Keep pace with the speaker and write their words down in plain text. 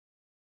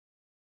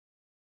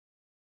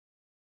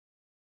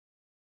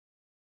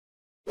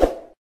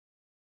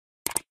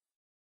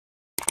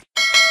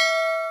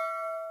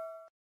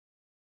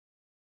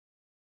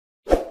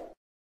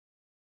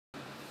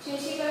જય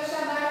શ્રી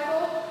કૃષ્ણ બાળકો,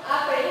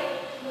 આપણે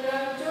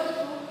ધોરણ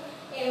 4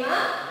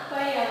 એમાં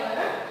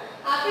પર્યાવરણ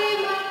આપણે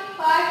એમાં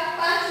પાઠ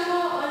 5 નો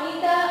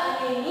અનિતા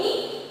અને એની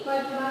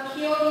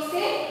મધમાખીઓ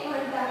વિશે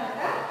ભણતા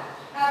હતા।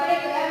 આપણે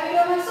ગયા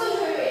વિડિયોમાં શું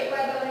જોયું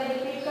એકવાર તમને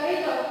રિપીટ કરી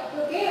દઉં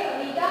તો કે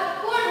અનિતા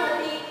કોણ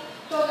હતી?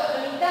 તો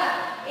અનિતા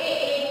એ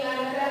એક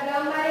નાનકડા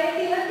ગામમાં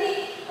રહેતી હતી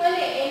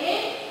અને એને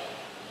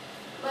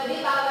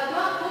બધી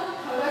બાબતમાં ખૂબ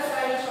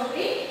હવસવાળી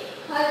છોકરી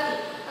હતી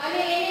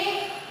અને એને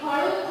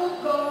ભણવું ખૂબ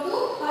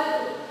ગમતું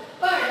હતું,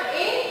 પણ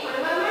એ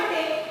ભણવા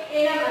માટે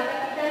એના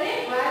માતા-પિતાને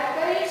વાત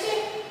કરે છે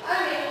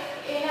અને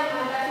એના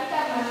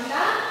માતા-પિતા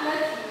માનતા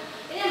નથી।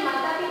 એના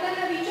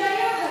માતા-પિતાના વિચાર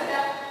એવા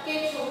હતા કે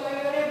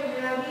છોકરીઓને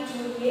ભણાવવી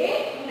જોઈએ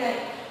નહીં,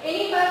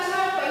 એની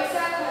પાછળ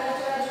પૈસા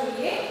ખર્ચવા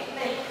જોઈએ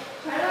નહીં,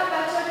 ભણવા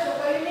પાછળ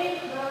છોકરીઓને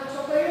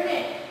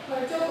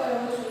ખર્ચો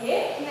કરવો જોઈએ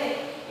નહીં,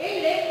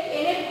 એટલે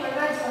એને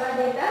ભણવા જવા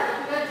દેતા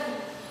નથી।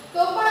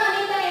 તો પણ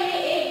અનિતા એને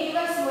એક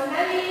દિવસ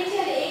મનાવી લે છે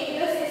અને એક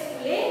દિવસ એ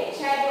સ્કૂલે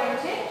જાય પણ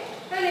છે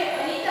અને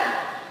અનિતા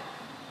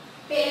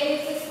પહેલે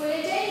દિવસે સ્કૂલે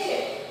જાય છે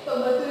તો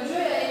બધું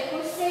જોઈ અને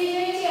ખુશ થઈ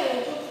જાય છે અને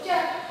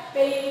ચૂપચાપ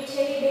પેલી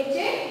પૂછેલી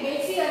બેન્ચે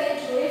બેસી અને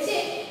જોવે છે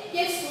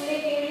કે સ્કૂલે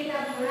કેવી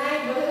રીતના ભણાય,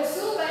 બધું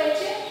શું કરે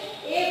છે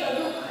એ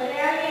બધું ઘરે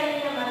આવી અને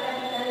એના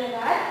માતા-પિતાને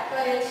વાત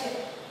કરે છે,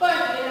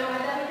 પણ એના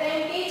માતા-પિતા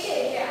એમ કહે છે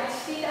કે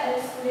આજથી તારે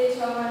સ્કૂલે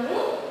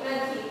જવાનું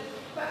નથી।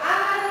 પણ આ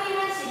વાત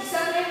એના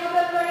શિક્ષકને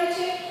ખબર પડે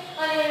છે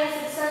અને એના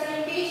શિક્ષક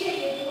એમ કહે છે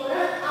કે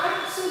ધોરણ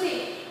 8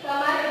 સુધી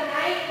તમારે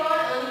કાંઈ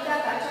પણ અનિતા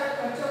પાછળ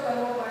ખર્ચો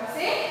કરવો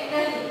પડશે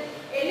નહીં,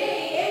 એટલે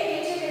એ એમ કહે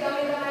છે કે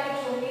તમે તમારી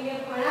છોકરીને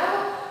ભણાવો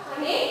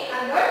અને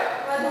આગળ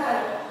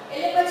વધારો।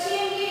 એટલે પછી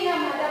એમ કે એના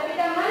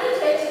માતા-પિતા માની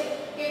જાય છે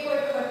કે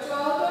કોઈ ખર્ચો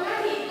આવતો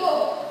નથી તો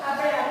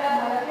આપણે આપણા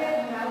બાળકને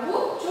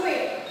ભણાવવું જોઈએ,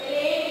 એટલે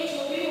એની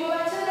છોકરી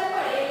હોવા છતાં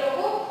પણ એ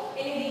લોકો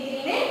એની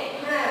દીકરીને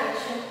ભણાવે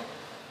છે।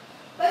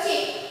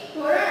 પછી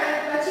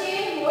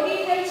એ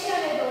મોટી થાય છે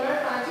અને ધોરણ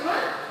 5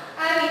 માં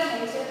આવી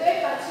જાય છે, તો એ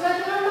 5મા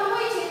ધોરણમાં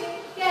હોય છે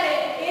ત્યારે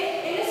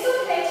એને શું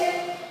થાય છે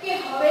કે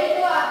હવે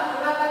તો આ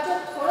ભણવા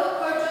પાછળ થોડો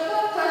ખર્ચો તો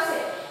થશે,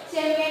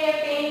 જેમ કે એને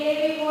પેન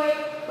લેવી હોય,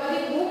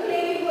 બધી બુક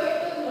લેવી હોય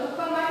તો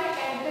લખવા માટે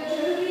કાંઈક તો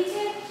જરૂરી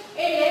છે,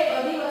 એટલે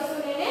બધી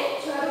વસ્તુની એને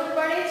જરૂર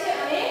પડે છે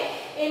અને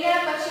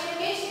એના પછી એમ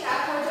કહે છે કે આ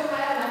ખર્ચો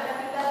મારા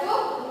માતા-પિતા તો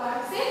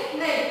ઉપાડશે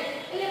નહીં,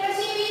 એટલે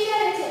પછી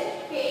વિચારે છે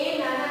કે એ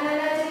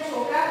નાના જે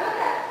છોકરા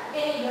હતા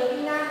એની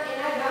ગલીના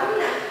એના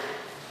ગામના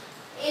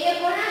એને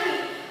ભણાવી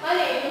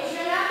અને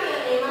એડમિશન આપી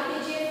અને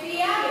એમાંથી જે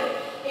ફી આવે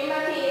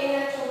એમાંથી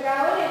એના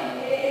છોકરાઓને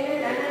એને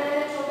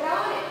નાના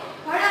છોકરાઓને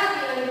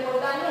ભણાવી અને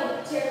પોતાનો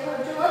જે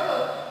ખર્ચો હતો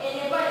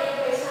એને પણ એ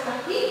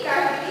પૈસામાંથી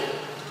કાઢી।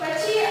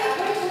 પછી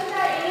આગળ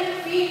જતા એને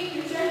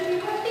ટ્યુશન ફી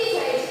વધતી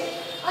જાય છે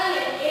અને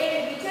એ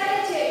વિચારે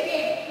છે કે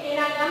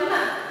એના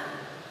ગામમાં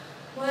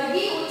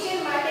વર્ગી ઉછેર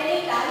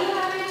માટેની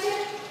તાલીમ આપે છે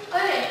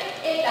અને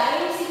એ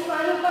તાલીમ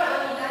શીખવાનું પણ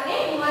અનિતાને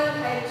મન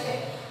થાય છે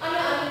અને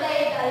અનિતા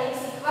એ તાલીમ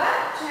શીખવા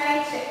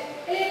જાય છે।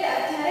 એટલે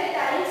જ્યારે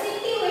તાલીમ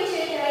શીખતી હોય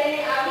છે ત્યારે એને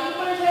આવડી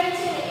પણ જાય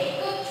છે અને એક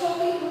જ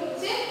છોકરી હોય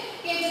છે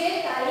કે જે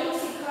તાલીમ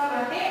શીખવા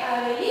માટે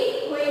આવેલી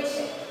હોય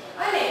છે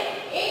અને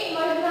એક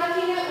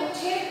મધમાખીને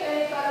ઉછેર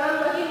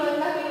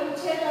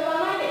કરવા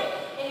માટે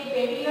એની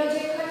પેટીનો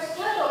જે ખર્ચ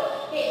થતો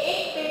એ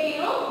એક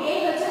પેટીનો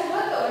 2000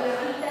 હતો અને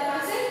અનિતા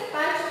પાસે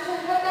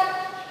 5000 હતા,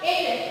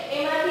 એટલે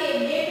એમાંથી એ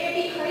 2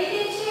 પેટી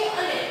ખરીદે છે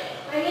અને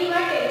એની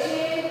માટે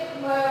જે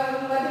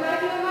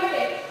મધમાખીઓ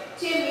માટે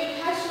જે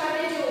મીઠાશ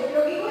માટે જે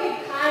ઉપયોગી હોય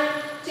ખાંડ,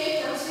 જે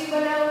ચમચી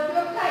બનાવવા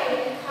ઉપયોગ થાય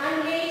એટલે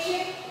ખાંડ લે છે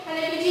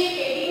અને બીજી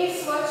પેટીને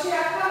સ્વચ્છ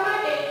રાખવા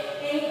માટે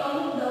એની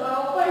અમુક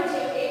દવાઓ પણ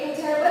જે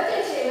 1000 બચે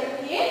છે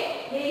એમાંથી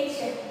એ લે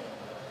છે।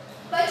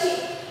 પછી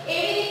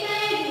એવી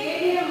રીતના એ ધીરે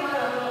ધીરે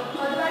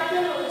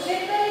મધમાખીઓનો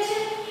ઉછેર કરે છે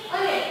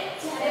અને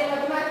જ્યારે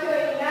મધમાખીઓ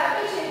ઈંડા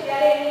આપે છે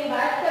ત્યારે એની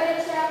વાત કરે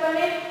છે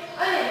આપણને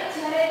અને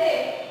જ્યારે તે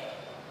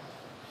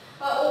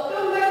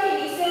ઓક્ટોબરથી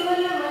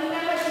ડિસેમ્બરના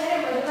મહિનામાં જ્યારે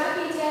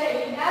મધમાખી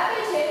ઈંડા આપે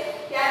છે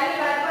ત્યારની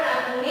વાત પણ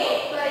આપણને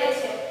કરે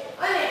છે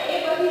અને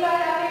એ બધી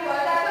વાત આપણે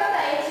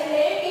કરતા એ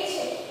છેલ્લે એ કહે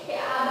છે કે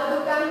આ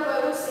બધું કામ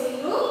કરવું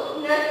સહેલું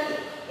નથી।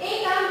 એ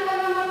કામ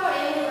કરવામાં પણ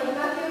એની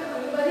મધમાખીઓ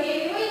ઘણી બધી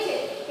એવી હોય છે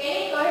કે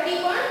એની કરડી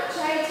પણ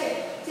જાય છે,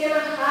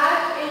 જેમાં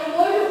હાથ એનું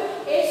મોઢું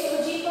એ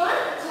સૂજી પણ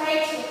જાય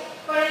છે,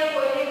 પણ એ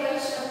કોઈને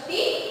કહી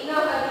શકતી ન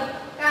હતી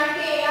કારણ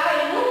કે આ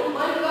એનું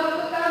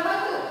મનગમતું કામ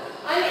હતું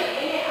અને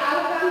એને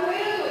આવું કામ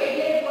કર્યું હતું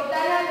એટલે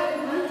પોતાના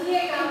મનથી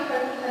એ કામ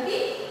કરતી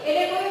હતી,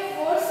 એટલે કોઈ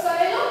ફોર્સ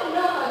કરેલો ન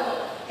હતો,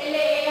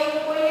 એટલે એ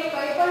કોઈને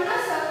કહી પણ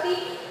ન શકતી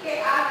કે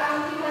આ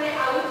કામથી મને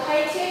આવું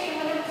થાય છે કે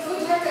મને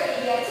સૂજા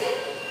ચડી ગયા છે,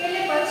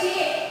 એટલે પછી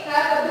એ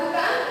આ બધું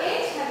કામ એ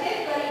જાતે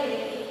કરી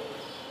લેતી।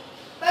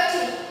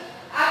 પછી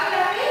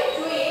આપણે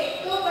જોઈએ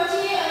તો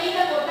પછી એ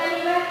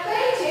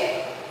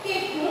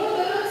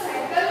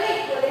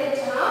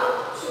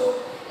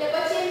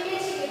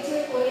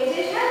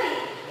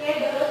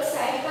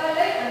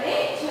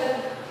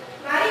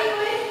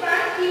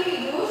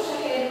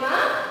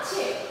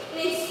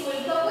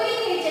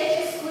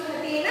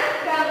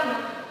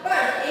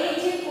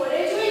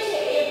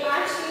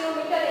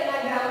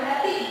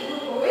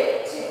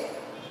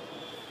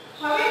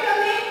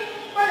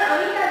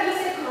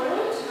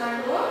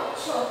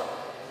છો.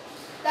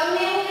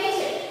 તમને હું